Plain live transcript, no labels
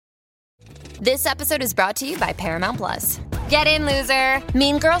This episode is brought to you by Paramount Plus. Get in, loser!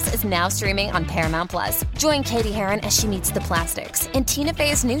 Mean Girls is now streaming on Paramount Plus. Join Katie Heron as she meets the plastics in Tina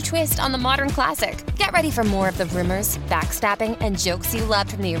Fey's new twist on the modern classic. Get ready for more of the rumors, backstabbing, and jokes you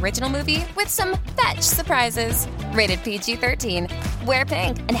loved from the original movie with some fetch surprises. Rated PG-13. Wear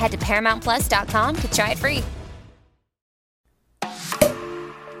pink and head to ParamountPlus.com to try it free.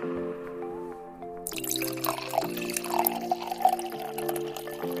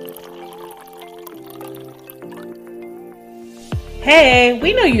 Hey,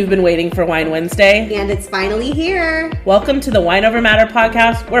 we know you've been waiting for Wine Wednesday. And it's finally here. Welcome to the Wine Over Matter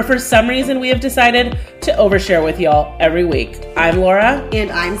podcast, where for some reason we have decided to overshare with y'all every week. I'm Laura.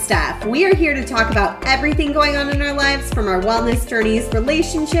 And I'm Steph. We are here to talk about everything going on in our lives, from our wellness journeys,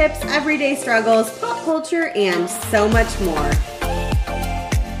 relationships, everyday struggles, pop culture, and so much more.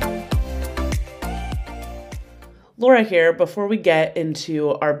 Laura here. Before we get into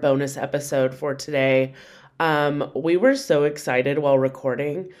our bonus episode for today, we were so excited while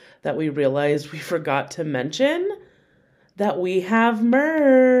recording that we realized we forgot to mention that we have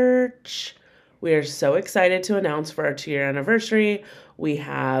merch. We are so excited to announce for our 2-year anniversary, we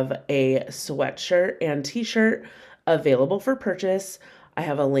have a sweatshirt and t-shirt available for purchase. I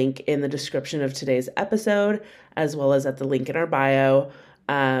have a link in the description of today's episode, as well as at the link in our bio.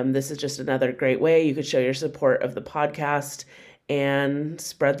 This is just another great way you could show your support of the podcast and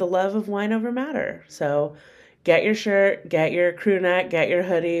spread the love of Wine Over Matter. So get your shirt, get your crew neck, get your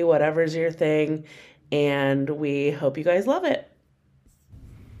hoodie, whatever's your thing, and we hope you guys love it.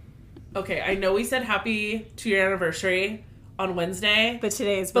 Okay, I know we said happy 2-year anniversary on Wednesday, but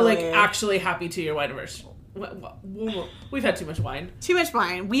today's actually happy 2-year wine anniversary. We've had too much wine. Too much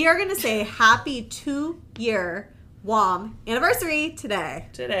wine. We are going to say happy 2-year WOM anniversary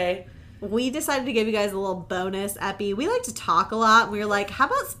today. We decided to give you guys a little bonus epi. We like to talk a lot. We were like, how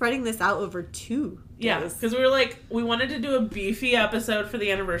about spreading this out over 2 days? Yeah, because we were like, we wanted to do a beefy episode for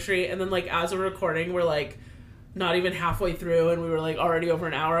the anniversary, and then like as we're recording, we're like not even halfway through, and we were like already over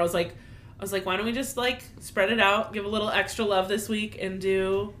an hour. I was like, why don't we just like spread it out, give a little extra love this week, and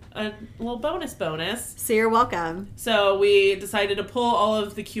do a little bonus. So you're welcome. So we decided to pull all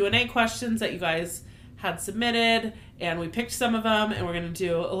of the Q&A questions that you guys had submitted, and we picked some of them, and we're going to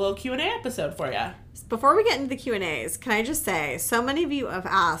do a little Q&A episode for you. Before we get into the Q&As, can I just say, so many of you have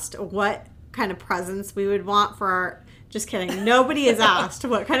asked what kind of presents we would want for our... Just kidding. Nobody has asked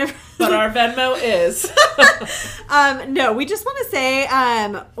what kind of... But our Venmo is. No, we just want to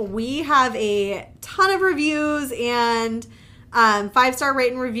say we have a ton of reviews and 5-star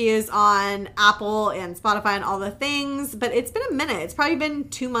rating reviews on Apple and Spotify and all the things, but it's been a minute. It's probably been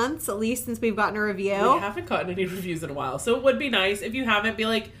 2 months at least since we've gotten a review. We haven't gotten any reviews in a while, so it would be nice if you haven't, be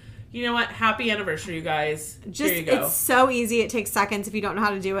like, you know what, happy anniversary, you guys. Here you go. It's so easy. It takes seconds. If you don't know how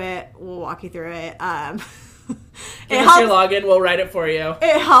to do it, we'll walk you through it. Give us your login. We'll write it for you.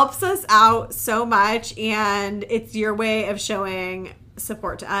 It helps us out so much, and it's your way of showing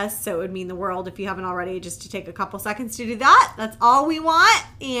support to us, so it would mean the world if you haven't already, just to take a couple seconds to do that. That's all we want,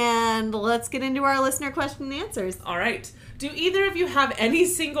 and let's get into our listener question and answers. All right. Do either of you have any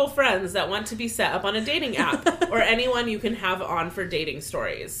single friends that want to be set up on a dating app, or anyone you can have on for dating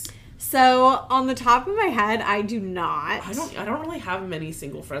stories? So, on the top of my head, I do not. I don't really have many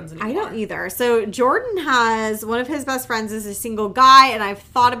single friends anymore. I don't either. So, Jordan has, one of his best friends is a single guy, and I've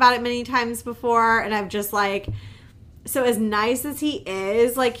thought about it many times before, and I've just like... So as nice as he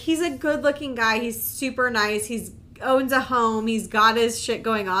is, like, he's a good-looking guy. He's super nice. He owns a home. He's got his shit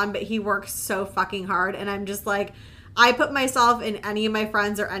going on, but he works so fucking hard. And I'm just like, I put myself in any of my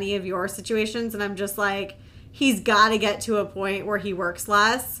friends or any of your situations, and I'm just like, he's got to get to a point where he works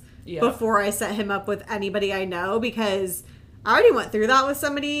less before I set him up with anybody I know, because I already went through that with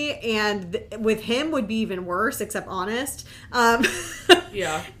somebody, and with him would be even worse, except honest.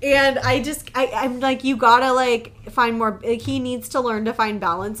 Yeah. And I'm like, you gotta like find more, like, he needs to learn to find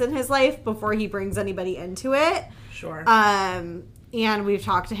balance in his life before he brings anybody into it. Sure. And we've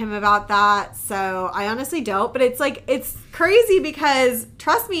talked to him about that, so I honestly don't, but it's like, it's crazy because,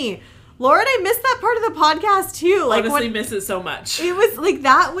 trust me, Laura and I missed that part of the podcast too. Like, honestly, miss it so much. It was like,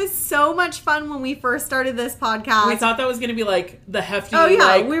 that was so much fun when we first started this podcast. We thought that was going to be like the hefty. Oh yeah,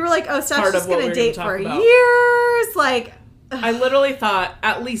 like, we were like, oh, Steph's just going to date for about. years. Like, I literally thought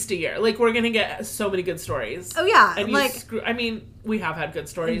at least a year. Like, we're going to get so many good stories. Oh yeah, and like, I mean, we have had good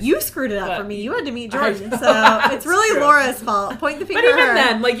stories. You screwed it up for me. You had to meet Jordan, so it's really true. Laura's fault. Point the finger But even at her.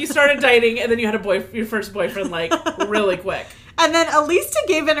 then, like, you started dating, and then you had your first boyfriend, like, really quick. And then Alista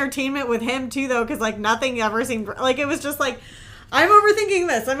gave entertainment with him too, though, because like nothing ever seemed like, it was just like, I'm overthinking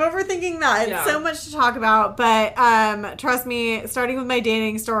this. I'm overthinking that. It's Yeah. so much to talk about. But trust me, starting with my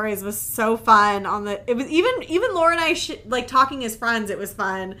dating stories was so fun. It was even Laura and I like talking as friends. It was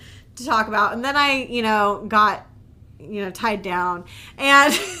fun to talk about. And then I, got tied down.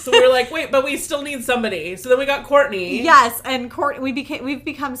 And so we were like, wait, but we still need somebody. So then we got Courtney. Yes, and we've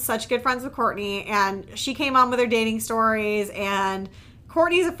become such good friends with Courtney, and she came on with her dating stories, and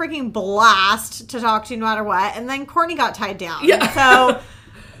Courtney's a freaking blast to talk to no matter what. And then Courtney got tied down. Yeah. So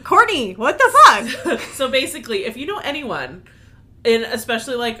Courtney, what the fuck? So basically, if you know anyone, and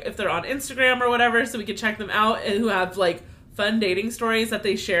especially like if they're on Instagram or whatever, so we can check them out, and who have like fun dating stories that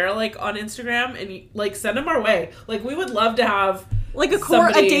they share like on Instagram, and like send them our way. Like we would love to have like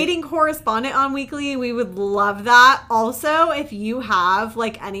a dating correspondent on Weekly. We would love that. Also, if you have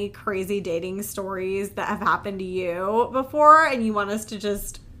like any crazy dating stories that have happened to you before and you want us to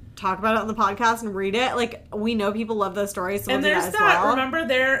just talk about it on the podcast and read it, like we know people love those stories, so and we'll there's do that, that as well. remember,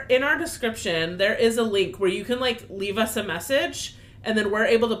 there in our description there is a link where you can like leave us a message, and then we're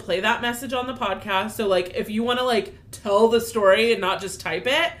able to play that message on the podcast. So like if you want to like tell the story and not just type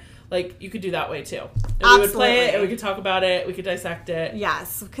it, like you could do that way too, and we would play it and we could talk about it, we could dissect it.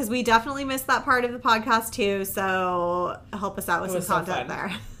 Yes, because we definitely missed that part of the podcast too, so help us out with some content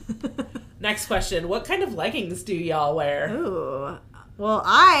there. Next question, what kind of leggings do y'all wear? Ooh. Well,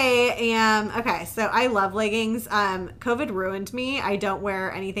 okay, so I love leggings. COVID ruined me. I don't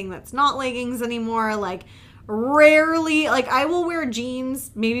wear anything that's not leggings anymore. Like, rarely, like, I will wear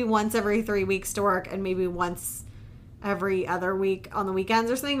jeans maybe once every 3 weeks to work, and maybe once every other week on the weekends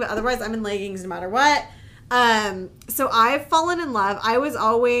or something, but otherwise I'm in leggings no matter what. So I've fallen in love. I was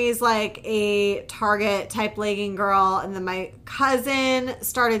always like a Target type legging girl, and then my cousin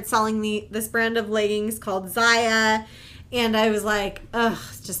started selling this brand of leggings called Zaya. And I was like, ugh,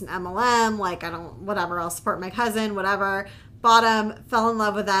 it's just an MLM. Like, whatever, I'll support my cousin, whatever. Bought them, fell in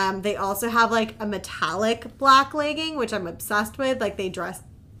love with them. They also have, like, a metallic black legging, which I'm obsessed with. Like, they dress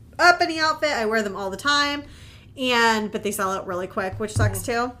up any outfit. I wear them all the time. But they sell out really quick, which sucks,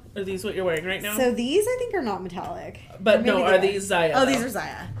 too. Are these what you're wearing right now? So these, I think, are not metallic. But no, are these Zaya? Oh, these are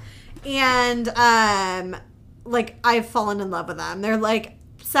Zaya. And, like, I've fallen in love with them. They're, like,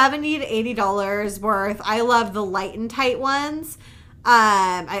 $70 to $80 worth. I love the light and tight ones.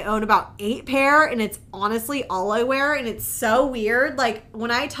 I own about 8 pair, and it's honestly all I wear, and it's so weird. Like,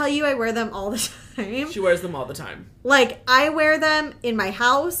 when I tell you I wear them all the time. She wears them all the time. Like, I wear them in my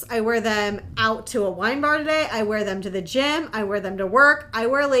house. I wear them out to a wine bar today. I wear them to the gym. I wear them to work. I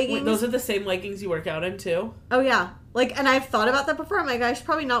wear leggings. Wait, those are the same leggings you work out in, too? Oh, yeah. Like, and I've thought about that before. I'm like, I should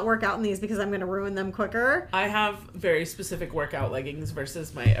probably not work out in these because I'm going to ruin them quicker. I have very specific workout leggings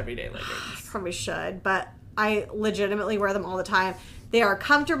versus my everyday leggings. Probably should, but I legitimately wear them all the time. They are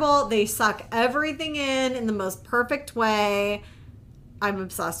comfortable. They suck everything in the most perfect way. I'm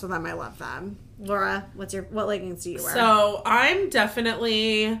obsessed with them. I love them. Laura, what leggings do you wear? So I'm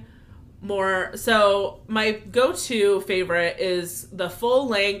definitely my go-to favorite is the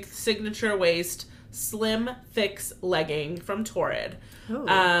full-length signature waist slim fix legging from Torrid. Ooh.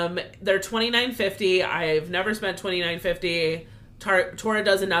 They're $29.50. I've never spent $29.50. Torrid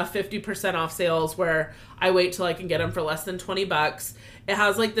does enough 50% off sales where I wait till I can get them for less than $20. It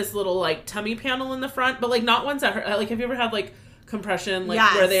has like this little like tummy panel in the front, but like not ones that hurt. Like, have you ever had like compression, like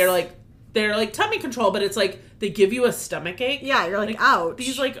yes. where they're like tummy control, but it's like they give you a stomach ache? Yeah, you're like ouch.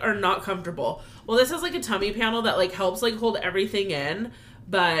 These like are not comfortable. Well, this has like a tummy panel that like helps like hold everything in,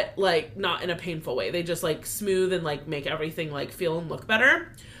 but like not in a painful way. They just like smooth and like make everything like feel and look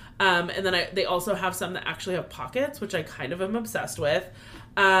better. And then they also have some that actually have pockets, which I kind of am obsessed with.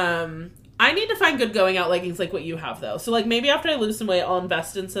 I need to find good going out leggings like what you have though. So like maybe after I lose some weight, I'll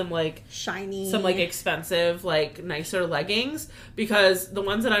invest in some like shiny, some like expensive, like nicer leggings, because the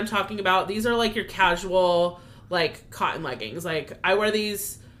ones that I'm talking about, these are like your casual like cotton leggings. Like I wear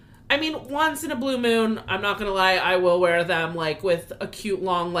these, I mean, once in a blue moon, I'm not gonna lie, I will wear them like with a cute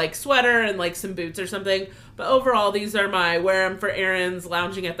long like sweater and like some boots or something. But overall, these are wear them for errands,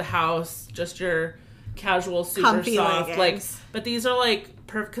 lounging at the house, just your casual, super comfy soft leggings. Like. But these are like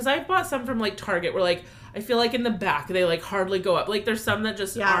perfect because I bought some from like Target where like I feel like in the back they like hardly go up. Like there's some that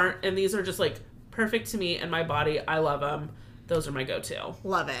just aren't, and these are just like perfect to me and my body. I love them. Those are my go-to.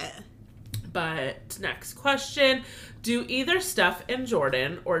 Love it. But next question: do either Steph and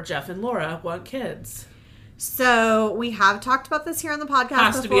Jordan or Jeff and Laura want kids? So we have talked about this here on the podcast.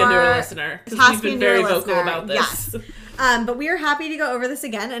 Has to be a newer listener because we've been very vocal about this. Yes. But we are happy to go over this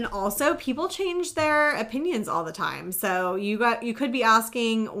again. And also, people change their opinions all the time. So you could be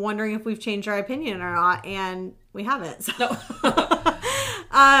asking, wondering if we've changed our opinion or not, and we haven't. So. No.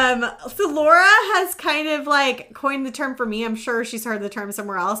 So Laura has kind of like coined the term for me. I'm sure she's heard the term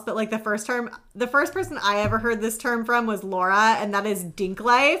somewhere else, but like the first person I ever heard this term from was Laura, and that is Dink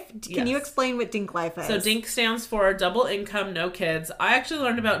Life. Can you explain what Dink Life is? So Dink stands for double income, no kids. I actually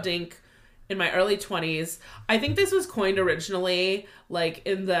learned about Dink in my early 20s. I think this was coined originally like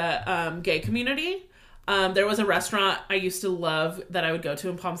in the gay community. There was a restaurant I used to love that I would go to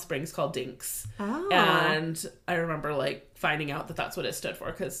in Palm Springs called Dink's. Oh. And I remember like finding out that that's what it stood for,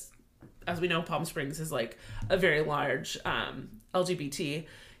 because as we know, Palm Springs is like a very large LGBTQ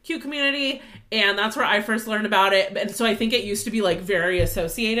community, and that's where I first learned about it. And so I think it used to be like very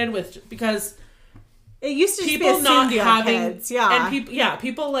associated with, because it used to people be not having kids, and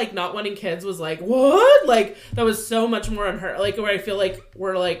people like not wanting kids was like, what? Like that was so much more unheard. Like where I feel like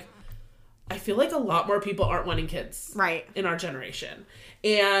a lot more people aren't wanting kids right in our generation.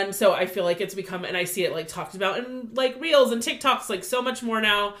 And so I feel like it's become, and I see it like talked about in like Reels and TikToks like so much more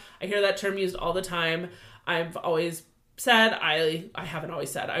now. I hear that term used all the time. I've always said, I haven't always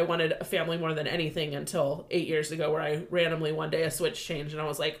said, I wanted a family more than anything until 8 years ago, where I randomly one day a switch changed and I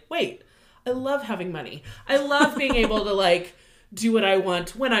was like, wait, I love having money. I love being able to like do what I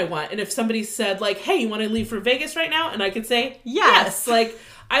want when I want. And if somebody said like, hey, you want to leave for Vegas right now? And I could say, yes. Like,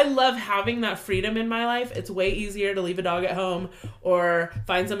 I love having that freedom in my life. It's way easier to leave a dog at home or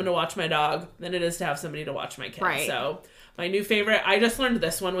find someone to watch my dog than it is to have somebody to watch my kids. Right. So my new favorite, I just learned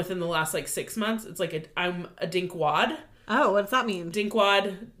this one within the last like 6 months. It's like I'm a dinkwad. Oh, what does that mean?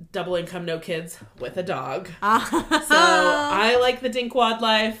 Dinkwad, double income, no kids with a dog. So I like the dinkwad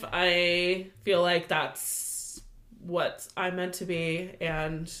life. I feel like that's what I'm meant to be.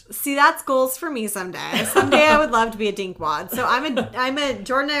 And see, that's goals for me someday. Someday I would love to be a dinkwad. So I'm a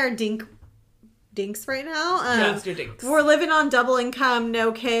Jordan and I are dinks right now. Yes, you're dinks. We're living on double income,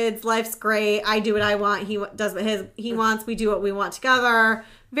 no kids. Life's great. I do what I want. He does what he wants. We do what we want together.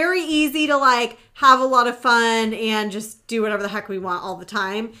 Very easy to like have a lot of fun and just do whatever the heck we want all the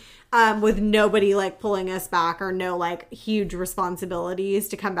time. With nobody like pulling us back or no like huge responsibilities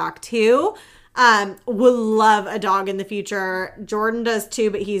to come back to. Would love a dog in the future. Jordan does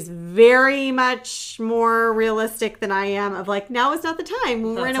too, but he's very much more realistic than I am of like, now is not the time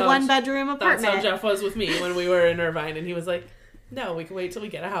when we're in a 1-bedroom apartment. That's how Jeff was with me when we were in Irvine, and he was like, no, we can wait till we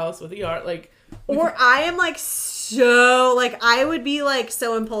get a house with a yard. Like, or I am like so like I would be like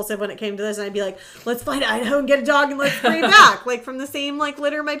so impulsive when it came to this, and I'd be like, let's fly to Idaho and get a dog and let's bring it back like from the same like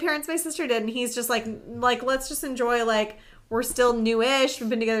litter my parents, my sister did. And he's just like let's just enjoy, like, we're still newish, we've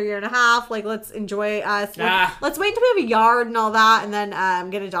been together a year and a half, like let's enjoy us. Let's wait till we have a yard and all that, and then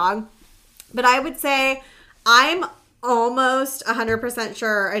get a dog. But I would say I'm almost 100%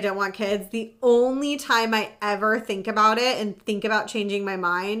 sure I don't want kids. The only time I ever think about it and think about changing my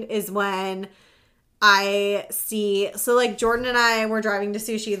mind is when I see, so like Jordan and I were driving to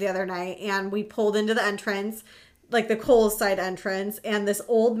sushi the other night, and we pulled into the entrance, like the Kohl's side entrance, and this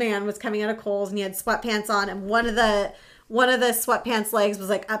old man was coming out of Kohl's, and he had sweatpants on, and one of the sweatpants legs was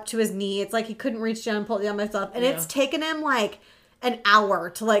like up to his knee. It's like he couldn't reach down and pull it down myself. And it's taken him like an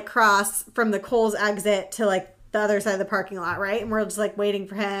hour to like cross from the Kohl's exit to like the other side of the parking lot, right? And we're just like waiting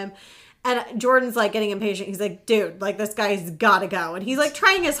for him. And Jordan's like getting impatient. He's like, dude, like this guy's gotta go. And he's like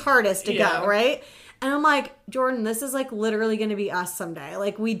trying his hardest to go, right? And I'm like, Jordan, this is like literally going to be us someday.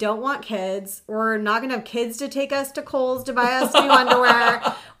 Like, we don't want kids. We're not going to have kids to take us to Kohl's to buy us new underwear.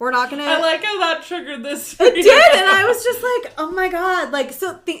 We're not going to. I like how that triggered this. It did. And I was just like, oh my God. Like,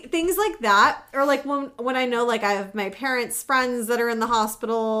 so things like that. Or like when I know like I have my parents' friends that are in the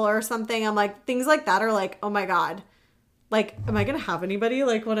hospital or something. I'm like, things like that are like, oh my God. Like, am I going to have anybody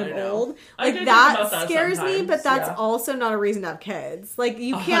like when I'm old? Like that scares me, but that's also not a reason to have kids. Like,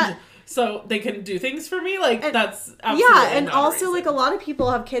 you can't. So they can do things for me? Like, that's absolutely and also, like, a lot of people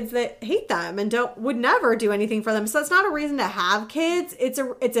have kids that hate them and would never do anything for them. So it's not a reason to have kids. It's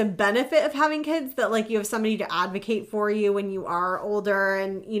a benefit of having kids that, like, you have somebody to advocate for you when you are older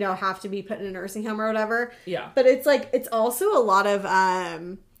and, you know, have to be put in a nursing home or whatever. Yeah. But it's, like, it's also a lot of,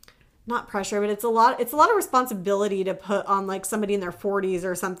 not pressure, but it's a lot of responsibility to put on, like, somebody in their 40s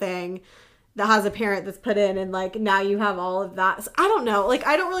or something that has a parent that's put in, and like now you have all of that. So I don't know. Like,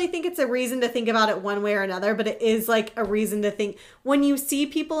 I don't really think it's a reason to think about it one way or another, but it is like a reason to think when you see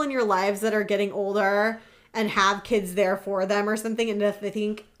people in your lives that are getting older and have kids there for them or something, and if they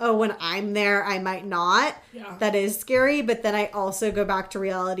think, oh, when I'm there, I might not. Yeah. That is scary. But then I also go back to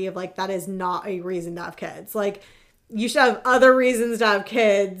reality of like, that is not a reason to have kids. Like, you should have other reasons to have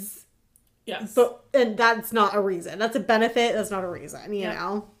kids. Yes. And that's not a reason. That's a benefit. That's not a reason, you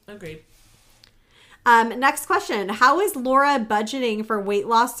know? Agreed. Next question. How is Laura budgeting for weight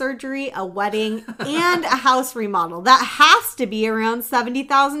loss surgery, a wedding, and a house remodel? That has to be around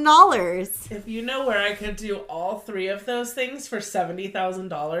 $70,000. If you know where I could do all three of those things for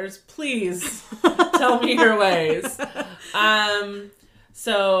 $70,000, please tell me your ways.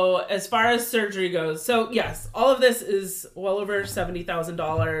 So as far as surgery goes, so yes, all of this is well over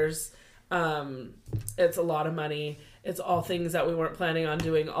 $70,000. It's a lot of money. It's all things that we weren't planning on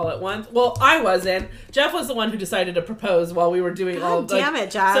doing all at once. Well, I wasn't. Jeff was the one who decided to propose while we were doing all. Damn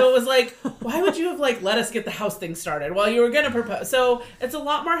it, Jeff! So it was like, why would you have let us get the house thing started while you were gonna propose? So it's a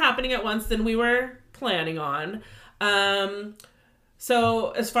lot more happening at once than we were planning on.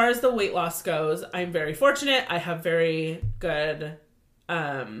 So as far as the weight loss goes, I'm very fortunate. I have very good,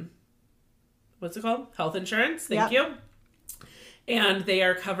 what's it called? Health insurance. Thank you. And they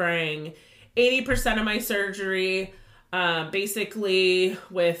are covering 80% of my surgery. Basically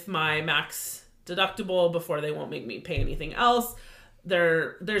with my max deductible before they won't make me pay anything else.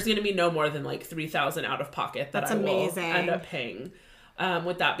 There's going to be no more than $3,000 out of pocket that I will end up paying.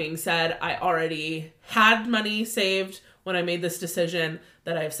 With that being said, I already had money saved when I made this decision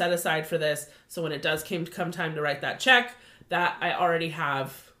that I've set aside for this. So when it does come time to write that check, that I already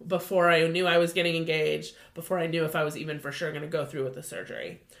have before I knew I was getting engaged, before I knew if I was even for sure going to go through with the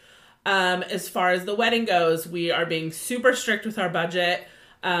surgery. As far as the wedding goes, we are being super strict with our budget.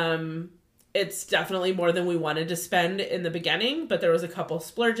 It's definitely more than we wanted to spend in the beginning, but there was a couple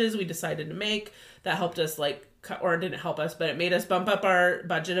splurges we decided to make that helped us or didn't help us, but it made us bump up our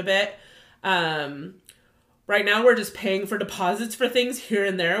budget a bit. Right now we're just paying for deposits for things here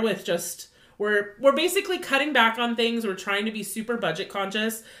and there with we're basically cutting back on things. We're trying to be super budget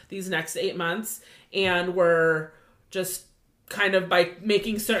conscious these next 8 months, and we're just kind of by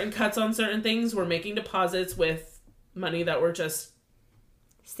making certain cuts on certain things, we're making deposits with money that we're just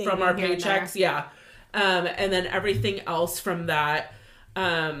saving from our paychecks. Yeah. And then everything else from that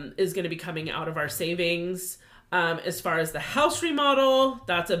is going to be coming out of our savings. As far as the house remodel,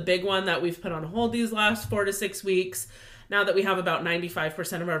 that's a big one that we've put on hold these last 4 to 6 weeks. Now that we have about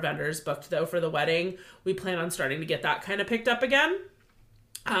 95% of our vendors booked though for the wedding, we plan on starting to get that kind of picked up again.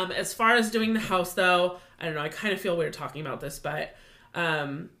 As far as doing the house though, I don't know, I kind of feel weird talking about this, but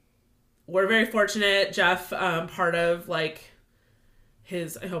we're very fortunate. Jeff, part of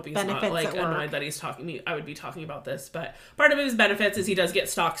his, I hope he's benefits not annoyed that he's talking me. I would be talking about this, but part of his benefits is he does get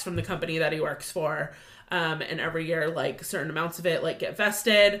stocks from the company that he works for. And every year, certain amounts of it get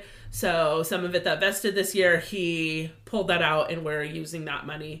vested. So some of it that vested this year, he pulled that out, and we're using that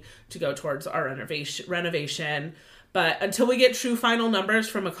money to go towards our renovation. But until we get true final numbers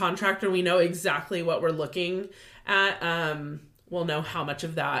from a contractor, we know exactly what we're looking at. We'll know how much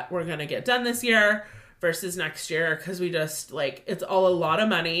of that we're going to get done this year versus next year, because we just, it's all a lot of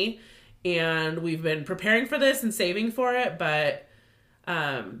money, and we've been preparing for this and saving for it, but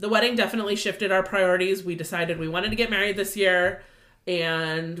the wedding definitely shifted our priorities. We decided we wanted to get married this year,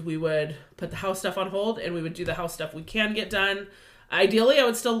 and we would put the house stuff on hold, and we would do the house stuff we can get done. Ideally, I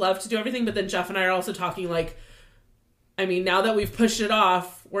would still love to do everything, but then Jeff and I are also talking now that we've pushed it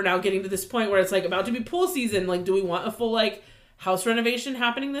off, we're now getting to this point where it's about to be pool season. Do we want a full house renovation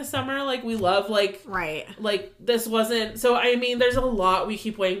happening this summer? We love right. This wasn't. So there's a lot we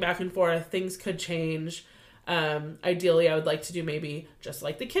keep weighing back and forth. Things could change. Ideally I would like to do maybe just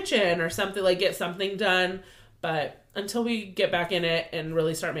the kitchen or something, get something done, but until we get back in it and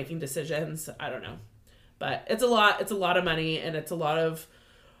really start making decisions, I don't know. But it's a lot of money, and it's a lot of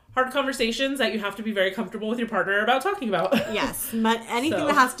hard conversations that you have to be very comfortable with your partner about talking about. Yes. Anything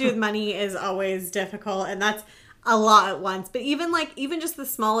that has to do with money is always difficult, and that's a lot at once. But even just the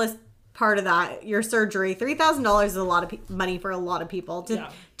smallest part of that, your surgery, $3,000 is a lot of money for a lot of people.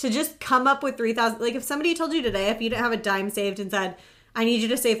 To just come up with $3,000, if somebody told you today, if you didn't have a dime saved and said, I need you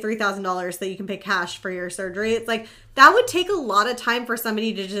to save $3,000 so that you can pay cash for your surgery, it's that would take a lot of time for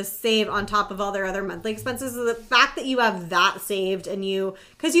somebody to just save on top of all their other monthly expenses. So the fact that you have that saved, and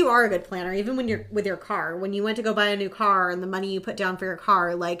because you are a good planner, even when you're with your car, when you went to go buy a new car and the money you put down for your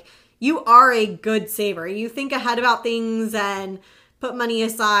car, you are a good saver. You think ahead about things and put money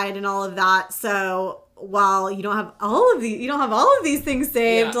aside and all of that. So while you don't have all of these things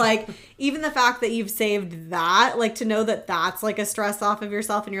saved, even the fact that you've saved that, to know that that's a stress off of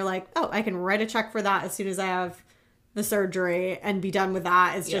yourself, and you're oh, I can write a check for that as soon as I have the surgery and be done with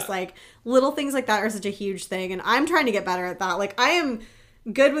that. It's just little things like that are such a huge thing. And I'm trying to get better at that. I am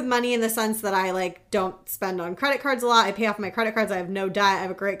good with money in the sense that I don't spend on credit cards a lot. I pay off my credit cards. I have no debt. I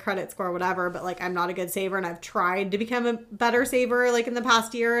have a great credit score, whatever, but I'm not a good saver, and I've tried to become a better saver in the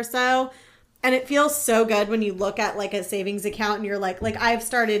past year or so. And it feels so good when you look at like a savings account and you're like I've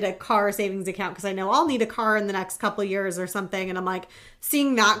started a car savings account because I know I'll need a car in the next couple of years or something. And I'm like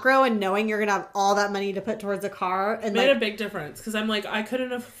seeing that grow and knowing you're going to have all that money to put towards a car. And made a big difference because I'm like, I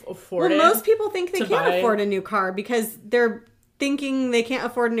couldn't afford it. Well, most people think they can't afford a new car because they're thinking they can't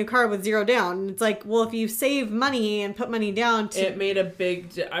afford a new car with zero down. It's like, well, if you save money and put money down. It made a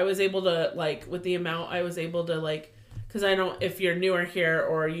big, I was able to like, with the amount I was able to like, because I don't, if you're newer here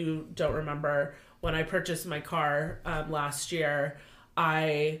or you don't remember, when I purchased my car last year,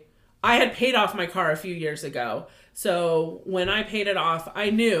 I had paid off my car a few years ago. So when I paid it off, I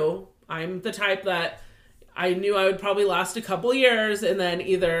knew, I'm the type that I knew I would probably last a couple years. And then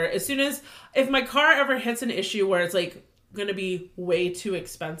either as soon as, if my car ever hits an issue where it's like going to be way too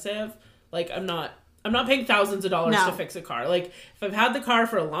expensive, like I'm not paying thousands of dollars to fix a car. Like if I've had the car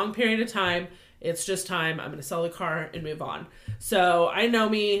for a long period of time, it's just time. I'm going to sell the car and move on. So I know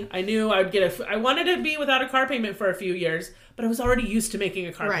me. I knew I would I wanted to be without a car payment for a few years, but I was already used to making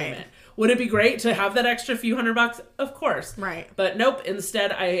a car payment. Would it be great to have that extra few $100? Of course. Right. But nope.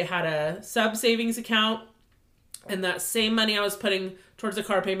 Instead, I had a sub savings account, and that same money I was putting towards a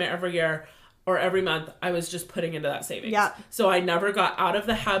car payment every year or every month, I was just putting into that savings. Yeah. So I never got out of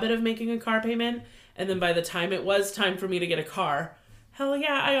the habit of making a car payment. And then by the time it was time for me to get a car, hell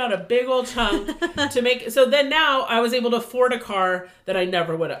yeah, I got a big old chunk to make. So then now I was able to afford a car that I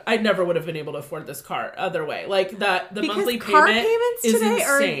never would have been able to afford this car other way. Like that, the monthly car payment payments is today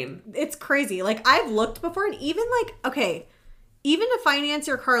insane. It's crazy. Like I've looked before and even like, okay, even to finance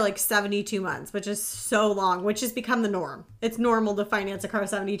your car like 72 months, which is so long, which has become the norm. It's normal to finance a car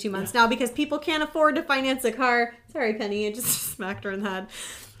 72 months now because people can't afford to finance a car. Sorry, Penny, I just smacked her in the head.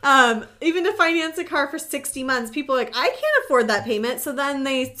 Even to finance a car for 60 months, people are like, I can't afford that payment. So then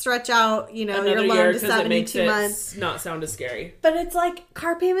they stretch out, you know, another your loan year to 72 months. Not sound as scary. But it's like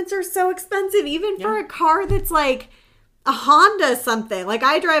car payments are so expensive, even for a car that's like a Honda something. Like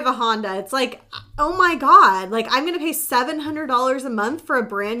I drive a Honda. It's like, oh my God, like I'm going to pay $700 a month for a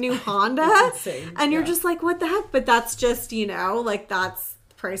brand new Honda. It's insane. And you're just like, what the heck? But that's just, you know, like that's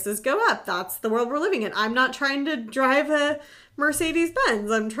prices go up. That's the world we're living in. I'm not trying to drive a Mercedes-Benz.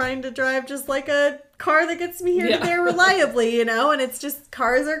 I'm trying to drive just like a car that gets me here to there reliably, you know? And it's just,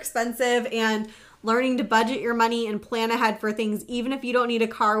 cars are expensive, and learning to budget your money and plan ahead for things, even if you don't need a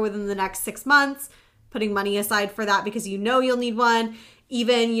car within the next 6 months, putting money aside for that because you know you'll need one.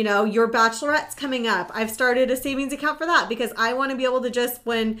 Even, you know, your bachelorette's coming up. I've started a savings account for that because I want to be able to just,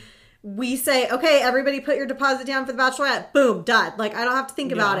 when we say, okay, everybody put your deposit down for the bachelorette, boom, done. Like, I don't have to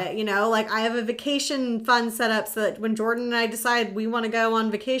think about it, you know? Like, I have a vacation fund set up so that when Jordan and I decide we want to go on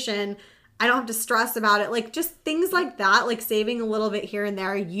vacation, I don't have to stress about it. Like, just things like that, like saving a little bit here and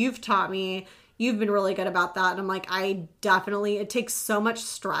there. You've taught me. You've been really good about that. And I'm like, it takes so much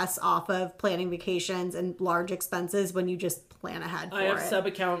stress off of planning vacations and large expenses when you just plan ahead for it. I have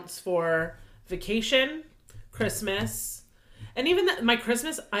sub-accounts for vacation, Christmas, and even my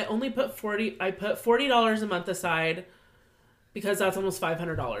Christmas, I put $40 a month aside because that's almost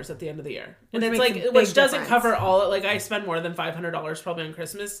 $500 at the end of the year. And it's like, which doesn't cover all, like I spend more than $500 probably on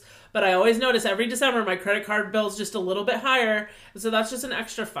Christmas, but I always notice every December my credit card bill's just a little bit higher. And so that's just an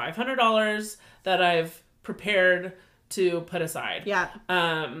extra $500 that I've prepared to put aside. Yeah.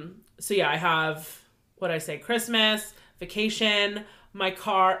 So yeah, I have, Christmas, vacation, my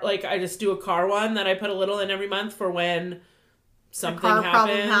car, like I just do a car one that I put a little in every month for when something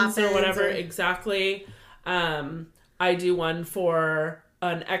happens or whatever. Exactly. I do one for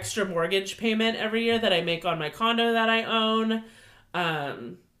an extra mortgage payment every year that I make on my condo that I own.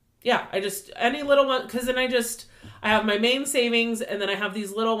 Any little one, because then I have my main savings, and then I have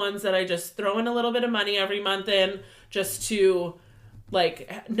these little ones that I just throw in a little bit of money every month in just to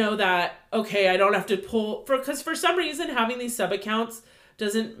like know that, okay, I don't have to because for some reason having these sub accounts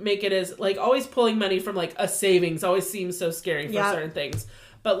doesn't make it as like always pulling money from like a savings always seems so scary for certain things.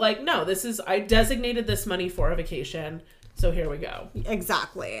 But like, no, I designated this money for a vacation. So here we go.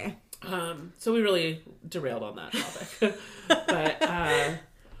 Exactly. So we really derailed on that topic. But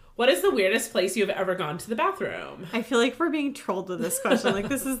what is the weirdest place you've ever gone to the bathroom? I feel like we're being trolled with this question. Like,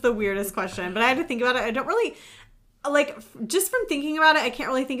 this is the weirdest question. But I had to think about it. I don't really, like, just from thinking about it, I can't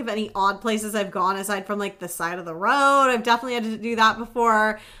really think of any odd places I've gone aside from, like, the side of the road. I've definitely had to do that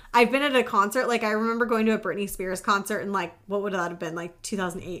before. I've been at a concert. Like, I remember going to a Britney Spears concert in, like, what would that have been? Like,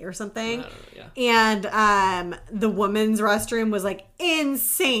 2008 or something. And the women's restroom was, like,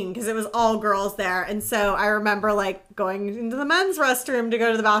 insane because it was all girls there. And so I remember, like, going into the men's restroom to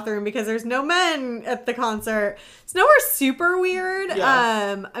go to the bathroom because there's no men at the concert. It's nowhere super weird.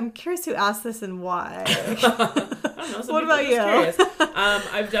 Yeah. I'm curious who asked this and why. don't know. Some What people about are just you?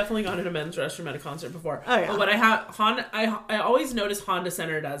 curious. I've definitely gone in a men's restroom at a concert before. Oh, yeah. But what I have, Honda, I always notice Honda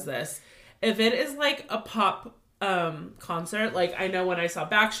Center does this. If it is like a pop concert, like I know when I saw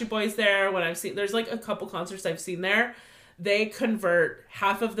Backstreet Boys there, when I've seen, there's like a couple concerts I've seen there, they convert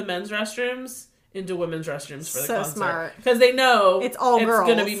half of the men's restrooms into women's restrooms for the So concert. smart. Because they know It's all girls.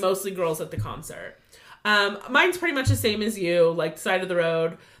 going to be mostly girls at the concert. Mine's pretty much the same as you, like side of the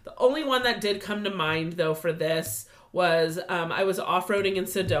road. The only one that did come to mind though for this was I was off-roading in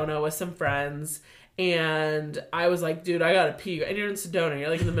Sedona with some friends, and I was like, dude, I gotta pee. And you're in Sedona, you're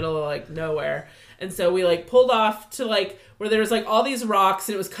like in the middle of like nowhere. And so we like pulled off to like where there was like all these rocks,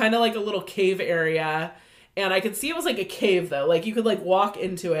 and it was kind of like a little cave area. And I could see it was like a cave though. Like you could like walk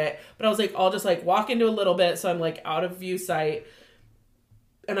into it. But I was like, I'll just like walk into a little bit so I'm like out of view sight.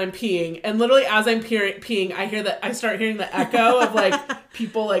 And I'm peeing. And literally as I'm peeing, I start hearing the echo of like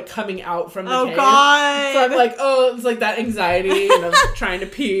people like coming out from the cave. God. So I'm like, oh, it's like that anxiety and I'm trying to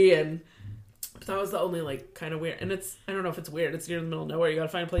pee, and that was the only like kind of weird. And I don't know if it's weird. It's near the middle of nowhere. You got to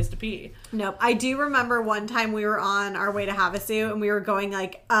find a place to pee. Nope. I do remember one time we were on our way to Havasu and we were going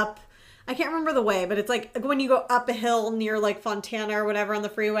like up, I can't remember the way, but it's like when you go up a hill near like Fontana or whatever on the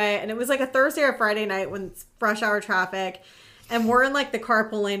freeway. And it was like a Thursday or Friday night when it's rush hour traffic. And we're in like the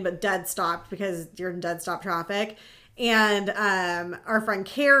carpool lane, but dead stopped because you're in dead stop traffic. And our friend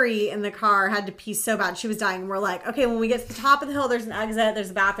Carrie in the car had to pee so bad. She was dying. And we're like, okay, when we get to the top of the hill, there's an exit,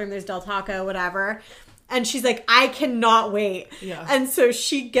 there's a bathroom, there's Del Taco, whatever. And she's like, I cannot wait. Yeah. And so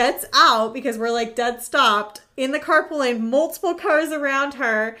she gets out because we're like dead stopped in the carpool lane, multiple cars around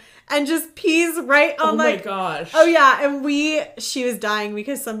her, and just pees right on my gosh. Oh yeah. And she was dying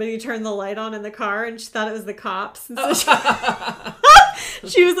because somebody turned the light on in the car and she thought it was the cops. And so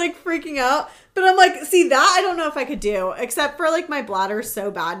she was like freaking out. But I'm like, see, that I don't know if I could do, except for like my bladder's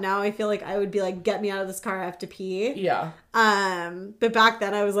so bad now. I feel like I would be like, get me out of this car. I have to pee. Yeah. But back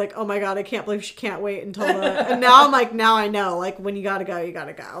then I was like, oh my God, I can't believe she can't wait until and now I'm like, now I know, like when you gotta go, you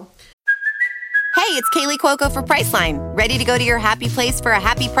gotta go. Hey, it's Kaylee Cuoco for Priceline. Ready to go to your happy place for a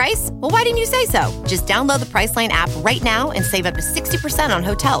happy price? Well, why didn't you say so? Just download the Priceline app right now and save up to 60% on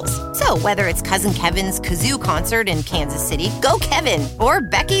hotels. So whether it's Cousin Kevin's Kazoo Concert in Kansas City, go Kevin, or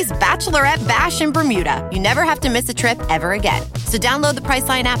Becky's Bachelorette Bash in Bermuda, you never have to miss a trip ever again. So download the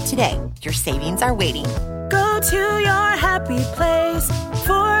Priceline app today. Your savings are waiting. Go to your happy place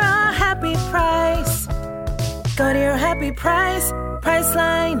for a happy price. Go to your happy price,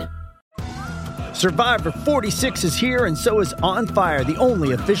 Priceline. Survivor 46 is here, and so is On Fire, the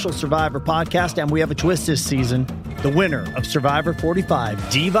only official Survivor podcast, and we have a twist this season. The winner of Survivor 45,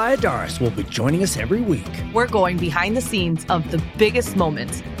 Dee Valladares, will be joining us every week. We're going behind the scenes of the biggest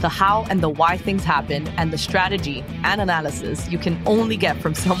moments, the how and the why things happen, and the strategy and analysis you can only get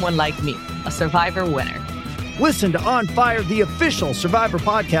from someone like me, a Survivor winner. Listen to On Fire, the official Survivor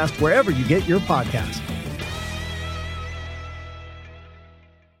podcast, wherever you get your podcast.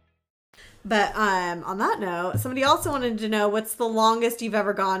 But on that note, somebody also wanted to know what's the longest you've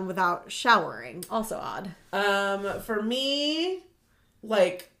ever gone without showering. Also odd. For me,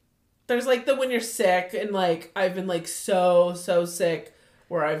 like, there's like the when you're sick, and like I've been like so sick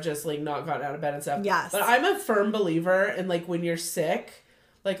where I've just like not gotten out of bed and stuff. Yes. But I'm a firm believer in like when you're sick,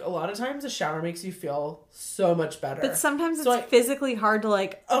 like a lot of times a shower makes you feel so much better. But sometimes it's physically hard to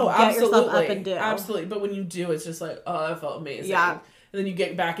like get absolutely. yourself up and do. Absolutely. But when you do, it's just like, oh, that felt amazing. Yeah. And then you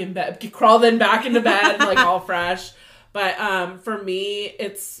get back in bed, crawl then back into bed, like all fresh. But for me,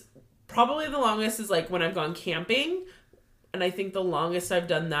 it's probably the longest is like when I've gone camping. And I think the longest I've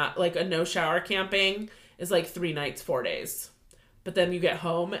done that, like a no shower camping, is like 3 nights, 4 days. But then you get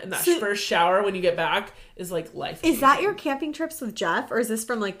home and that first shower when you get back is like life-changing. Is that your camping trips with Jeff, or is this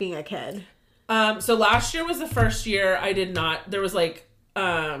from like being a kid? So last year was the first year I did not. There was like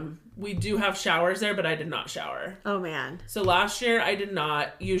we do have showers there, but I did not shower. Oh man. So last year I did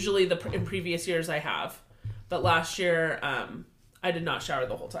not. Usually in previous years I have, but last year I did not shower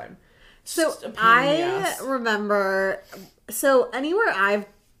the whole time. So I remember. So anywhere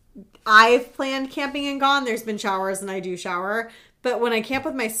I've planned camping and gone, there's been showers and I do shower. But when I camp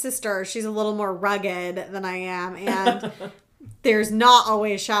with my sister, she's a little more rugged than I am, and there's not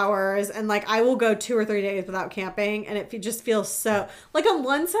always showers, and like I will go 2 or 3 days without camping, and it just feels so, like on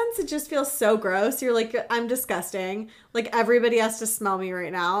one sense it just feels so gross. You're like, I'm disgusting, like everybody has to smell me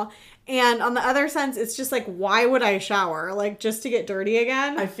right now. And on the other sense, it's just like, why would I shower? Like just to get dirty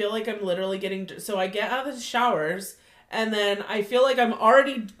again? I feel like I'm literally so I get out of the showers and then I feel like I'm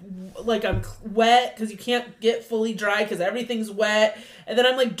already like I'm wet because you can't get fully dry because everything's wet, and then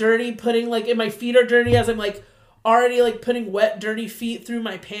I'm like dirty, putting like, and my feet are dirty as I'm like already like putting wet, dirty feet through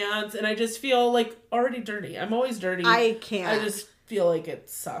my pants, and I just feel like already dirty. I'm always dirty. I can't. I just feel like it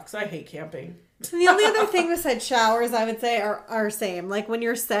sucks. I hate camping. The only other thing besides showers, I would say, are same. Like, when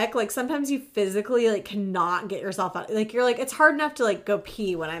you're sick, like, sometimes you physically, like, cannot get yourself out. Like, you're like, it's hard enough to, like, go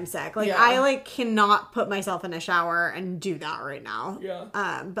pee when I'm sick. Like, I, like, cannot put myself in a shower and do that right now.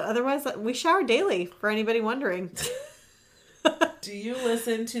 Yeah. But otherwise, we shower daily, for anybody wondering. Do you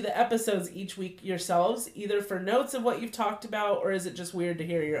listen to the episodes each week yourselves, either for notes of what you've talked about, or is it just weird to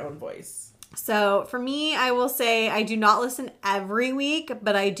hear your own voice? So for me, I will say I do not listen every week,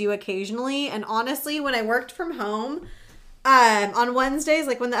 but I do occasionally. And honestly, when I worked from home, on Wednesdays,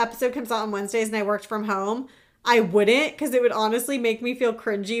 like when the episode comes out on Wednesdays and I worked from home, I wouldn't, because it would honestly make me feel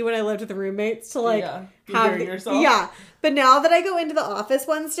cringy when I lived with roommates to like have yourself. Yeah. But now that I go into the office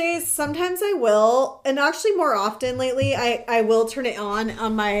Wednesdays, sometimes I will, and actually more often lately, I will turn it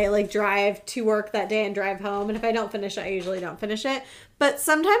on my like drive to work that day and drive home. And if I don't finish it, I usually don't finish it. But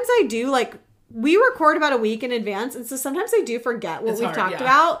sometimes I do, like, we record about a week in advance, and so sometimes I do forget what we've talked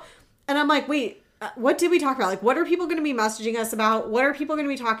about. And I'm like, wait, what did we talk about? Like, what are people going to be messaging us about? What are people going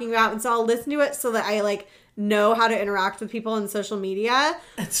to be talking about? And so I'll listen to it so that I, like, know how to interact with people on social media.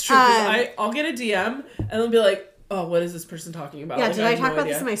 That's true. I'll get a DM, and they'll be like, oh, what is this person talking about? Yeah, like, did I talk about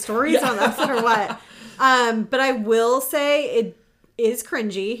this in my stories on the episode or what? But I will say it is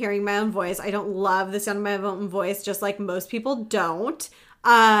cringy hearing my own voice. I don't love the sound of my own voice, just like most people don't.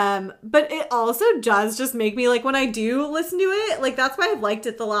 But it also does just make me, like, when I do listen to it, like, that's why I've liked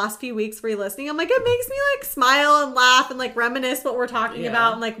it the last few weeks re-listening. I'm like, it makes me, like, smile and laugh and, like, reminisce what we're talking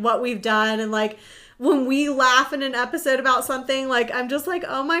about and, like, what we've done. And, like, when we laugh in an episode about something, like, I'm just like,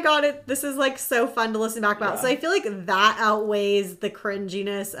 oh my God, this is, like, so fun to listen back about. So I feel like that outweighs the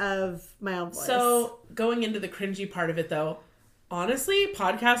cringiness of my own voice. So going into the cringy part of it, though, honestly,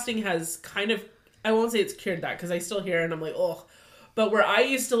 podcasting has kind of, I won't say it's cured that, because I still hear it and I'm like, oh. But where I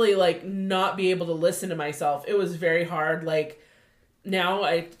used to, like, not be able to listen to myself, it was very hard. Like, now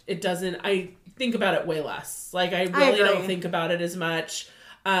I think about it way less. Like, I really don't think about it as much.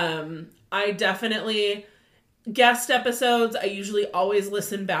 I definitely, guest episodes, I usually always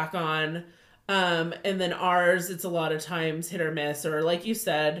listen back on. And then ours, it's a lot of times hit or miss. Or like you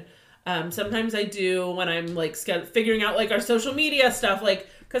said, sometimes I do when I'm, like, figuring out, like, our social media stuff, like,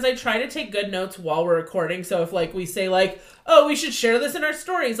 because I try to take good notes while we're recording. So if, like, we say, like, oh, we should share this in our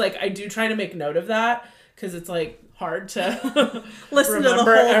stories, like, I do try to make note of that, because it's, like, hard to listen to the whole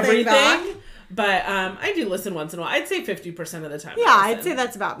everything. Thing back. But I do listen once in a while. I'd say 50% of the time. Yeah, I'd say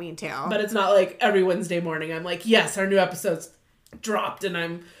that's about me, too. But it's not like every Wednesday morning I'm like, yes, our new episode's dropped, and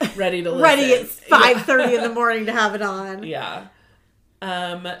I'm ready to listen. Ready at 5:30 in the morning to have it on. Yeah.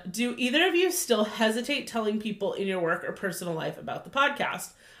 Do either of you still hesitate telling people in your work or personal life about the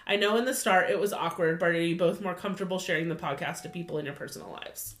podcast? I know in the start it was awkward, but are you both more comfortable sharing the podcast to people in your personal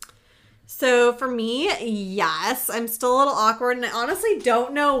lives? So for me, yes, I'm still a little awkward, and I honestly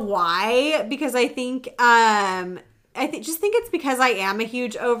don't know why, because I think just think it's because I am a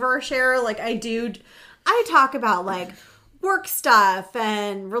huge oversharer. Like, I talk about, like, work stuff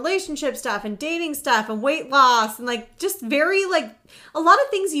and relationship stuff and dating stuff and weight loss and, like, just very, like, a lot of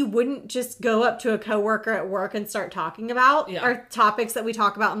things you wouldn't just go up to a coworker at work and start talking about are topics that we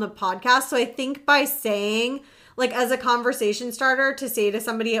talk about on the podcast. So I think by saying, like, as a conversation starter, to say to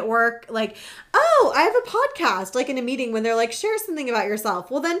somebody at work, like, oh, I have a podcast, like, in a meeting, when they're like, share something about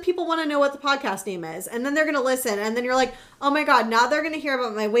yourself. Well, then people want to know what the podcast name is, and then they're going to listen, and then you're like, oh my God, now they're going to hear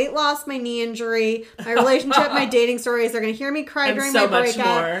about my weight loss, my knee injury, my relationship, my dating stories. They're going to hear me cry during my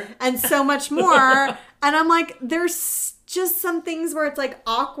breakup, and so much more. And I'm like, there's just some things where it's, like,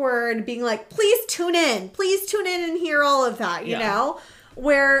 awkward being like, please tune in and hear all of that, you know,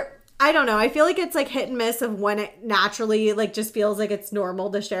 where I don't know. I feel like it's, like, hit and miss of when it naturally, like, just feels like it's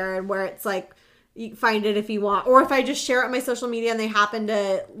normal to share, and where it's like, you find it if you want. Or if I just share it on my social media and they happen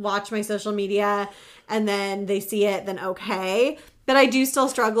to watch my social media and then they see it, then okay. But I do still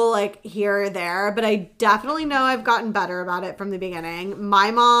struggle, like, here or there. But I definitely know I've gotten better about it from the beginning. My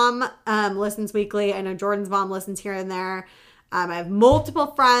mom listens weekly. I know Jordan's mom listens here and there. I have multiple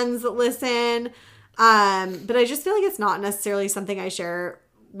friends that listen. But I just feel like it's not necessarily something I share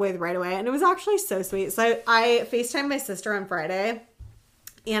with right away. And it was actually so sweet. So I FaceTimed my sister on Friday,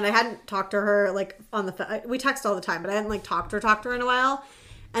 and I hadn't talked to her, like, on the phone. We text all the time, but I hadn't, like, talked to her in a while.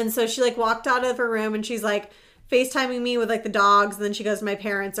 And so she, like, walked out of her room, and she's, like, FaceTiming me with, like, the dogs, and then she goes to my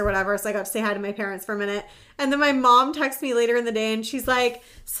parents or whatever. So I got to say hi to my parents for a minute. And then my mom texts me later in the day, and she's like,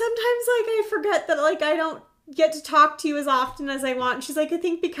 sometimes, like, I forget that, like, I don't get to talk to you as often as I want. And she's like, I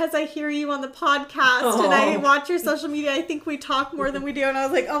think because I hear you on the podcast and I watch your social media, I think we talk more than we do. And I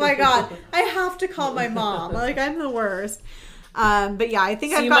was like, oh my God, I have to call my mom. Like, I'm the worst. But yeah, I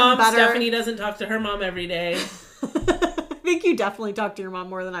think I've gotten better. Stephanie doesn't talk to her mom every day. I think you definitely talk to your mom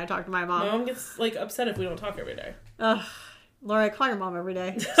more than I talk to my mom. My mom gets like upset if we don't talk every day. Laura, I call your mom every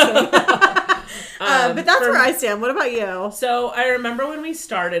day. So. But that's where I stand. What about you? So I remember when we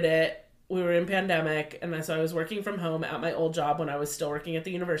started it, we were in pandemic, and so I was working from home at my old job when I was still working at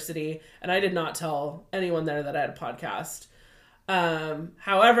the university, and I did not tell anyone there that I had a podcast.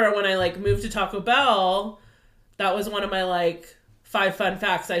 However, when I like moved to Taco Bell, that was one of my like 5 fun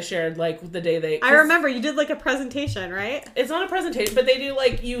facts I shared like the day they... I remember you did like a presentation, right? It's not a presentation, but they do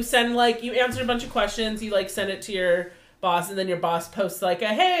like, you send like, you answer a bunch of questions, you like send it to your boss, and then your boss posts like a,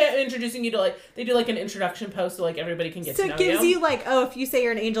 hey, introducing you to like, they do like an introduction post so like everybody can get to know you. So it gives you like, oh, if you say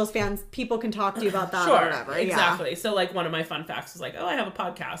you're an Angels fan, people can talk to you about that or whatever. Exactly. Yeah. So like one of my fun facts was like, oh, I have a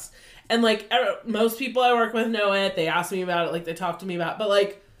podcast. And like most people I work with know it. They ask me about it, like they talk to me about it. But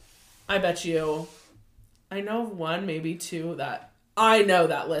like, I bet you, I know one, maybe two that I know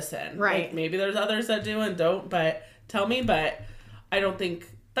that listen. Right. Like, maybe there's others that do and don't, but tell me. But I don't think,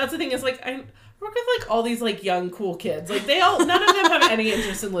 that's the thing is like, I work with like all these like young cool kids. Like none of them have any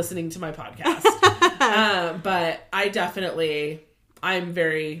interest in listening to my podcast. But I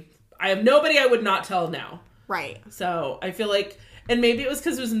have nobody I would not tell now. Right. So I feel like, and maybe it was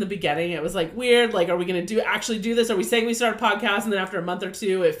because it was in the beginning. It was like weird. Like, are we going to actually do this? Are we saying we start a podcast and then after a month or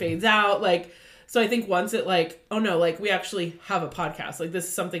two it fades out? Like, so I think once it like, oh no, like we actually have a podcast. Like this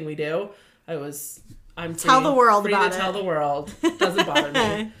is something we do. I'm tell the world free about to it. Tell the world. Doesn't bother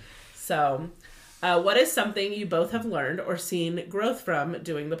me. So, what is something you both have learned or seen growth from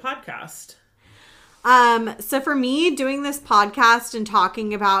doing the podcast? So for me, doing this podcast and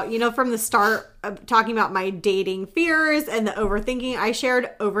talking about, from the start of talking about my dating fears and the overthinking, I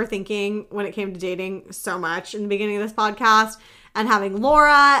shared overthinking when it came to dating so much in the beginning of this podcast, and having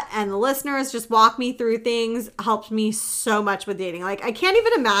Laura and the listeners just walk me through things helped me so much with dating. Like, I can't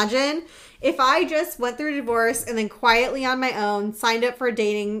even imagine if I just went through a divorce and then quietly on my own signed up for a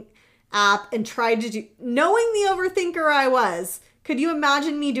dating app and tried to do, knowing the overthinker I was. Could you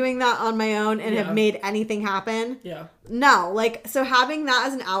imagine me doing that on my own and have made anything happen? Yeah. No. Like, so having that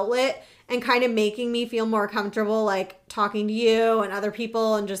as an outlet and kind of making me feel more comfortable, like talking to you and other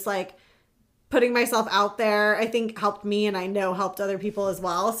people and just like putting myself out there, I think helped me, and I know helped other people as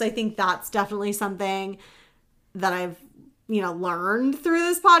well. So I think that's definitely something that I've, learned through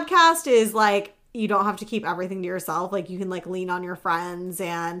this podcast is like, you don't have to keep everything to yourself. Like, you can like lean on your friends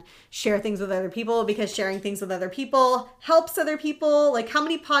and share things with other people, because sharing things with other people helps other people. Like, how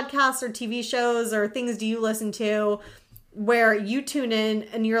many podcasts or TV shows or things do you listen to where you tune in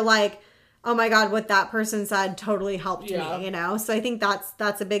and you're like, oh my God, what that person said totally helped me, So I think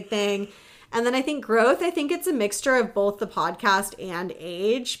that's a big thing. And then I think growth, I think it's a mixture of both the podcast and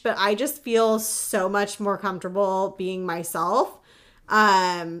age, but I just feel so much more comfortable being myself.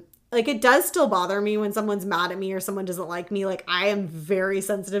 Like, it does still bother me when someone's mad at me or someone doesn't like me. Like, I am very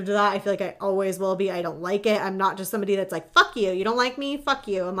sensitive to that. I feel like I always will be. I don't like it. I'm not just somebody that's like, fuck you. You don't like me? Fuck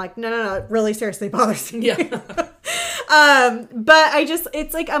you. I'm like, no. It really seriously bothers me. Yeah. But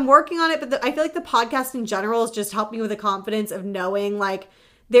it's like, I'm working on it. But I feel like the podcast in general has just helped me with the confidence of knowing, like,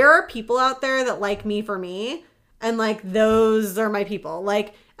 there are people out there that like me for me. And like, those are my people.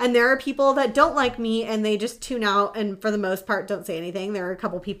 Like, and there are people that don't like me and they just tune out and for the most part don't say anything. There are a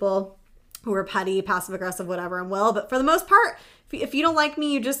couple people who are petty, passive aggressive, whatever, and will. But for the most part, if you don't like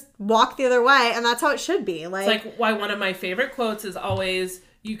me, you just walk the other way, and that's how it should be. It's like why one of my favorite quotes is always,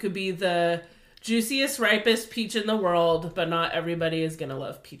 you could be the juiciest, ripest peach in the world, but not everybody is going to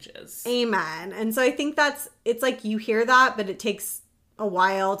love peaches. Amen. And so I think it's like you hear that, but it takes a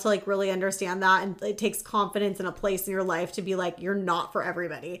while to like really understand that, and it takes confidence in a place in your life to be like, you're not for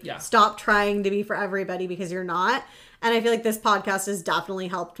everybody. Yeah. Stop trying to be for everybody, because you're not. And I feel like this podcast has definitely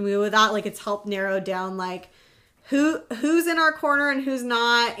helped me with that. Like, it's helped narrow down like who's in our corner and who's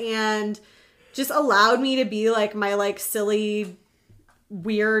not, and just allowed me to be like my like silly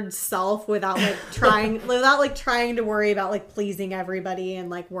weird self without like trying to worry about like pleasing everybody and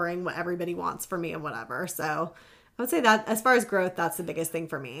like worrying what everybody wants for me and whatever. So I would say that as far as growth, that's the biggest thing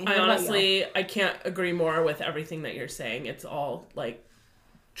for me. I can't agree more with everything that you're saying. It's all like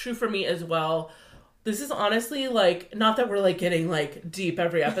true for me as well. This is honestly like, not that we're like getting like deep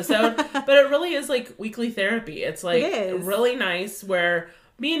every episode, but it really is like weekly therapy. It's like really nice where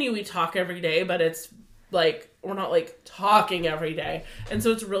me and you, we talk every day, but it's like, we're not like talking every day. And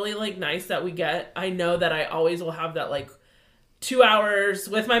so it's really like nice that I know that I always will have that like 2 hours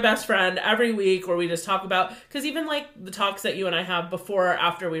with my best friend every week where we just talk about, because even like the talks that you and I have before or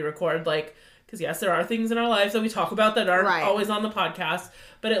after we record, like, because yes, there are things in our lives that we talk about that aren't always on the podcast,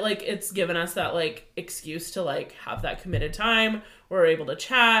 but it's given us that like excuse to like have that committed time where we're able to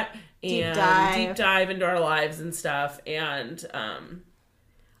chat and deep dive into our lives and stuff. And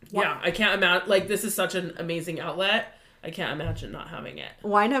I can't imagine, like, this is such an amazing outlet. I can't imagine not having it.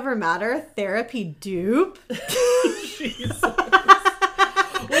 Why never matter? Therapy dupe. Jesus.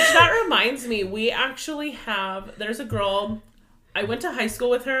 Which that reminds me, we actually have, there's a girl, I went to high school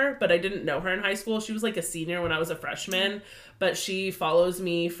with her, but I didn't know her in high school. She was like a senior when I was a freshman, but she follows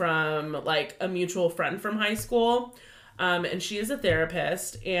me from like a mutual friend from high school. And she is a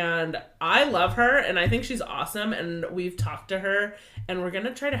therapist, and I love her, and I think she's awesome, and we've talked to her, and we're going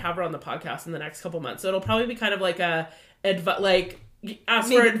to try to have her on the podcast in the next couple months. So it'll probably be kind of like ask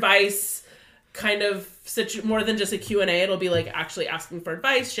for advice kind of more than just a Q&A. It'll be like actually asking for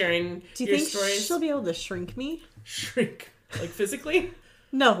advice, sharing your stories. Do you think she'll be able to shrink me? Shrink? Like physically?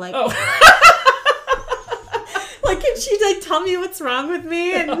 No, like... Oh. Like, can she like tell me what's wrong with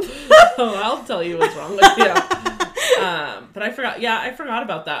me? And... I'll tell you what's wrong with you. But I forgot. Yeah, I forgot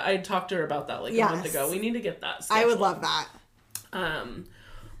about that. I talked to her about that like a month ago. We need to get that scheduled. I would love that.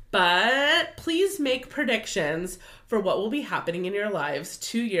 But please make predictions for what will be happening in your lives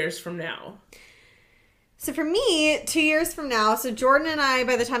 2 years from now. So for me, 2 years from now, so Jordan and I,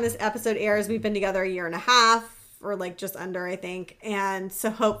 by the time this episode airs, we've been together 1.5 years, or like just under, I think. And so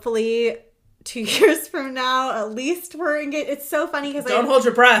hopefully 2 years from now, at least we're engaged. It's so funny because Don't hold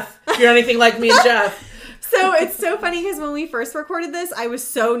your breath if you're anything like me and Jeff. So it's so funny because when we first recorded this, I was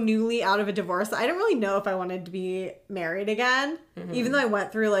so newly out of a divorce. I didn't really know if I wanted to be married again, even though I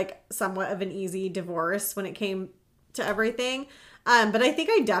went through like somewhat of an easy divorce when it came to everything. But I think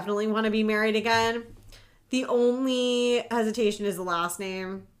I definitely want to be married again. The only hesitation is the last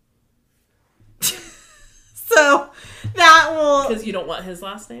name. So that will... Because you don't want his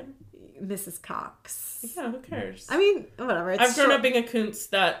last name? Mrs. Cox. Yeah, who cares? I mean, whatever. I've grown up being a Kuntz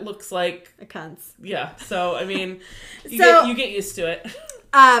that looks like... a Kuntz. Yeah, so, I mean, you get used to it.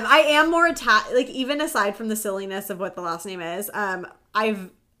 I am more attached, like, even aside from the silliness of what the last name is, I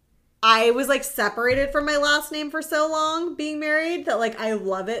was, like, separated from my last name for so long, being married, that, like, I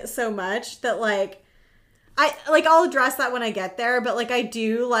love it so much that, like, I'll address that when I get there, but, like, I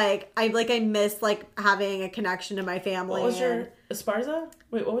do, like, I miss, like, having a connection to my family. What was your... Esparza?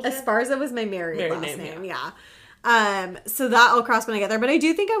 Wait, what was your... Esparza was my married last name, yeah. So that I'll cross when I get there, but I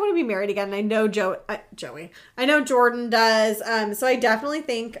do think I want to be married again, and I know Joey. I know Jordan does, so I definitely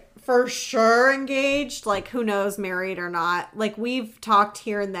think for sure engaged, like, who knows, married or not. Like, we've talked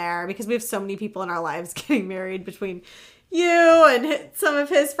here and there, because we have so many people in our lives getting married between... you and some of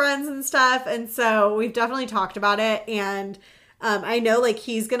his friends and stuff. And so we've definitely talked about it. And I know like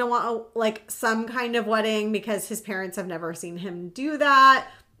he's going to want like some kind of wedding because his parents have never seen him do that.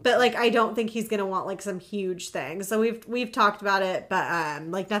 But like, I don't think he's going to want like some huge thing. So we've talked about it, but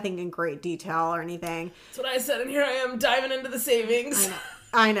like nothing in great detail or anything. That's what I said. And here I am diving into the savings.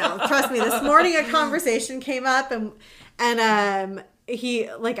 I know. Trust me. This morning a conversation came up and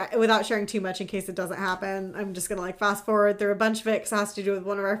he, like, without sharing too much in case it doesn't happen, I'm just gonna like fast forward through a bunch of it because it has to do with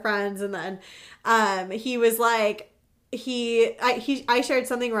one of our friends. And then he was like, I shared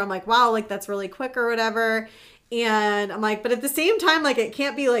something where I'm like, wow, like that's really quick or whatever. And I'm like, but at the same time, like it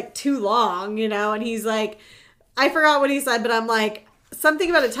can't be like too long, you know? And he's like, I forgot what he said, but I'm like, something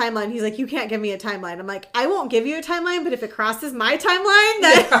about a timeline. He's like, you can't give me a timeline. I'm like, I won't give you a timeline, but if it crosses my timeline,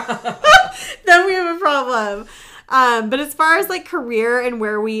 then, then we have a problem. But as far as like career and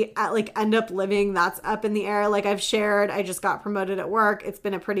where we like end up living, that's up in the air. Like I've shared, I just got promoted at work. It's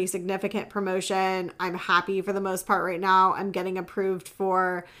been a pretty significant promotion. I'm happy for the most part right now. I'm getting approved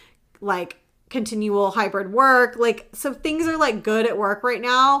for like continual hybrid work. Like, so things are like good at work right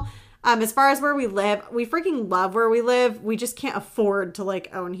now. As far as where we live, we freaking love where we live. We just can't afford to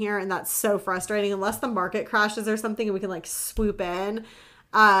like own here. And that's so frustrating unless the market crashes or something and we can like swoop in.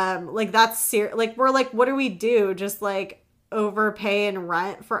 Like that's like we're like, what do we do? Just like overpay and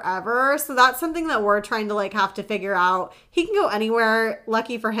rent forever. So that's something that we're trying to like have to figure out. He can go anywhere.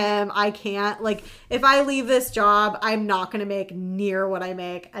 Lucky for him, I can't. Like if I leave this job, I'm not going to make near what I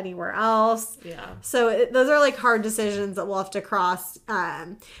make anywhere else. Yeah. So those are like hard decisions that we'll have to cross.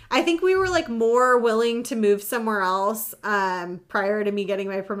 I think we were like more willing to move somewhere else prior to me getting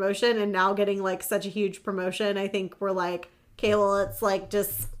my promotion, and now getting like such a huge promotion. I think we're like, okay, well, let's like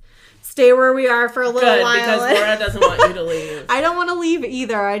just stay where we are for a little while. Because Laura doesn't want you to leave. I don't want to leave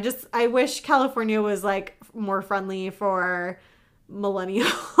either. I wish California was like more friendly for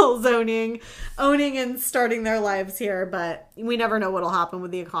millennials owning and starting their lives here, but we never know what'll happen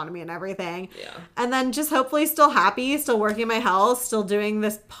with the economy and everything. Yeah. And then just hopefully still happy, still working my health, still doing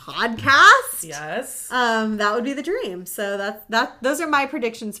this podcast. Yes. That would be the dream. So those are my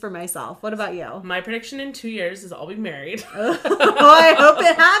predictions for myself. What about you? My prediction in 2 years is I'll be married. Oh, I hope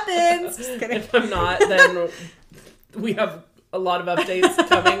it happens. Just kidding. If I'm not, then we have a lot of updates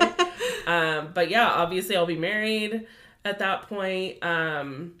coming. But yeah, obviously I'll be married at that point.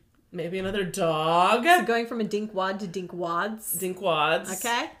 Maybe another dog. So going from a dinkwad to dinkwads. Dinkwads.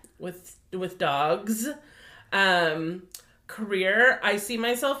 Okay. With dogs. Career, I see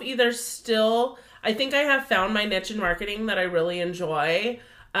myself either still, I think I have found my niche in marketing that I really enjoy.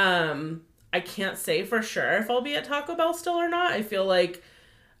 I can't say for sure if I'll be at Taco Bell still or not. I feel like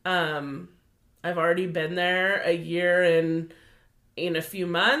I've already been there a year and in a few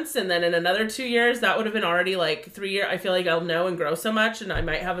months, and then in another 2 years that would have been already like 3 years. I feel like I'll know and grow so much, and I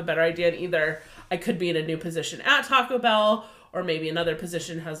might have a better idea, and either I could be in a new position at Taco Bell, or maybe another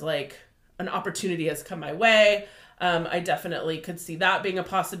position has like an opportunity has come my way. I definitely could see that being a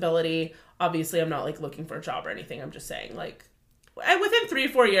possibility. Obviously I'm not like looking for a job or anything. I'm just saying like within 3 or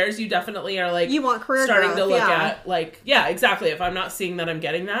 4 years you definitely are like, you want career starting growth, to look yeah. at like, yeah, exactly. If I'm not seeing that I'm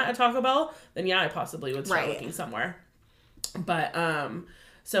getting that at Taco Bell, then yeah, I possibly would start right. looking somewhere. But,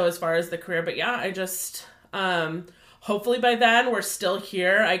 so as far as the career, but yeah, I just, hopefully by then we're still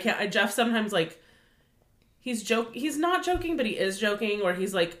here. Jeff sometimes like, he's not joking, but he is joking, where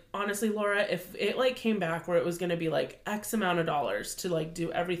he's like, honestly, Laura, if it like came back where it was going to be like X amount of dollars to like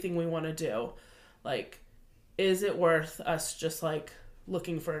do everything we want to do, like, is it worth us just like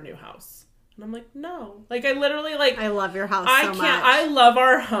looking for a new house? And I'm like, no. Like, I literally like, I love your house so much. I love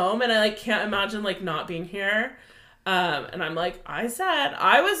our home, and I like can't imagine like not being here. And I'm like, I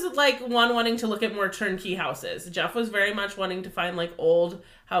was like wanting to look at more turnkey houses. Jeff was very much wanting to find like old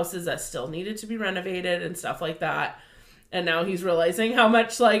houses that still needed to be renovated and stuff like that. And now he's realizing how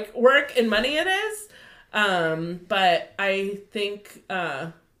much like work and money it is. But I think,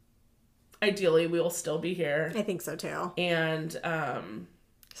 ideally we will still be here. I think so too. And,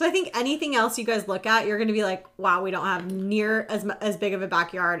 so I think anything else you guys look at, you're going to be like, wow, we don't have near as big of a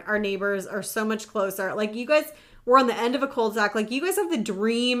backyard. Our neighbors are so much closer. Like, you guys, we're on the end of a cul-de-sac. Like, you guys have the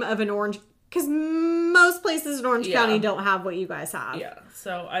dream of an Orange, because most places in Orange County don't have what you guys have. Yeah.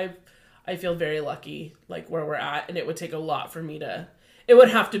 So I feel very lucky, like, where we're at, and it would take a lot for me it would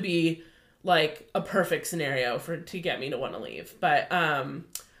have to be like a perfect scenario to get me to want to leave. But,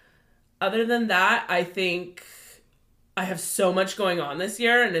 other than that, I think I have so much going on this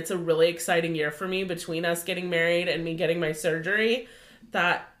year, and it's a really exciting year for me between us getting married and me getting my surgery,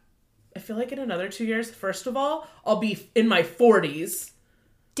 that I feel like in another 2 years, first of all, I'll be in my 40s.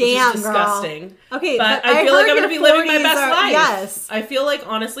 Damn, which is disgusting. Girl. Okay, but I feel like I'm going to be living my best life. Yes. I feel like,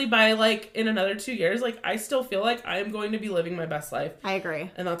 honestly, by like in another 2 years, like I still feel like I am going to be living my best life. I agree.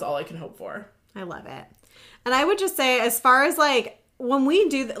 And that's all I can hope for. I love it. And I would just say, as far as like, when we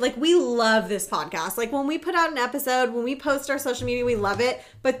do, like, we love this podcast. Like, when we put out an episode, when we post our social media, we love it.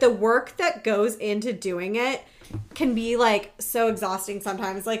 But the work that goes into doing it can be, like, so exhausting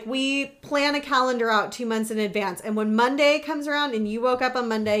sometimes. Like, we plan a calendar out 2 months in advance. And when Monday comes around and you woke up on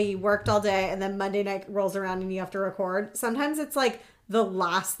Monday, you worked all day, and then Monday night rolls around and you have to record, sometimes it's, like, the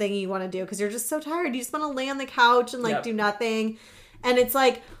last thing you want to do because you're just so tired. You just want to lay on the couch and, like, do nothing. And it's,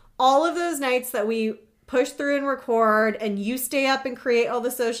 like, all of those nights that we push through and record, and you stay up and create all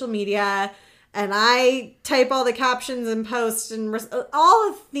the social media, and I type all the captions and post, and all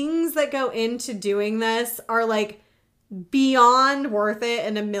the things that go into doing this are like beyond worth it,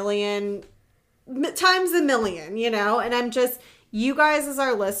 and 1,000,000 times 1,000,000, you know? And I'm just, you guys as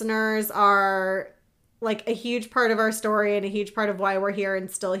our listeners are like a huge part of our story and a huge part of why we're here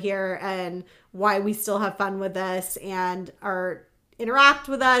and still here, and why we still have fun with this and interact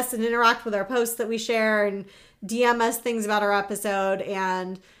with us and interact with our posts that we share and DM us things about our episode.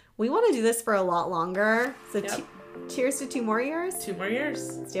 And we want to do this for a lot longer. So cheers to 2 more years. 2 more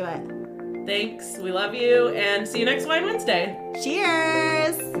years. Let's do it. Thanks. We love you. And see you next Wine Wednesday.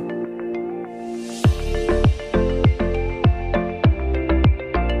 Cheers.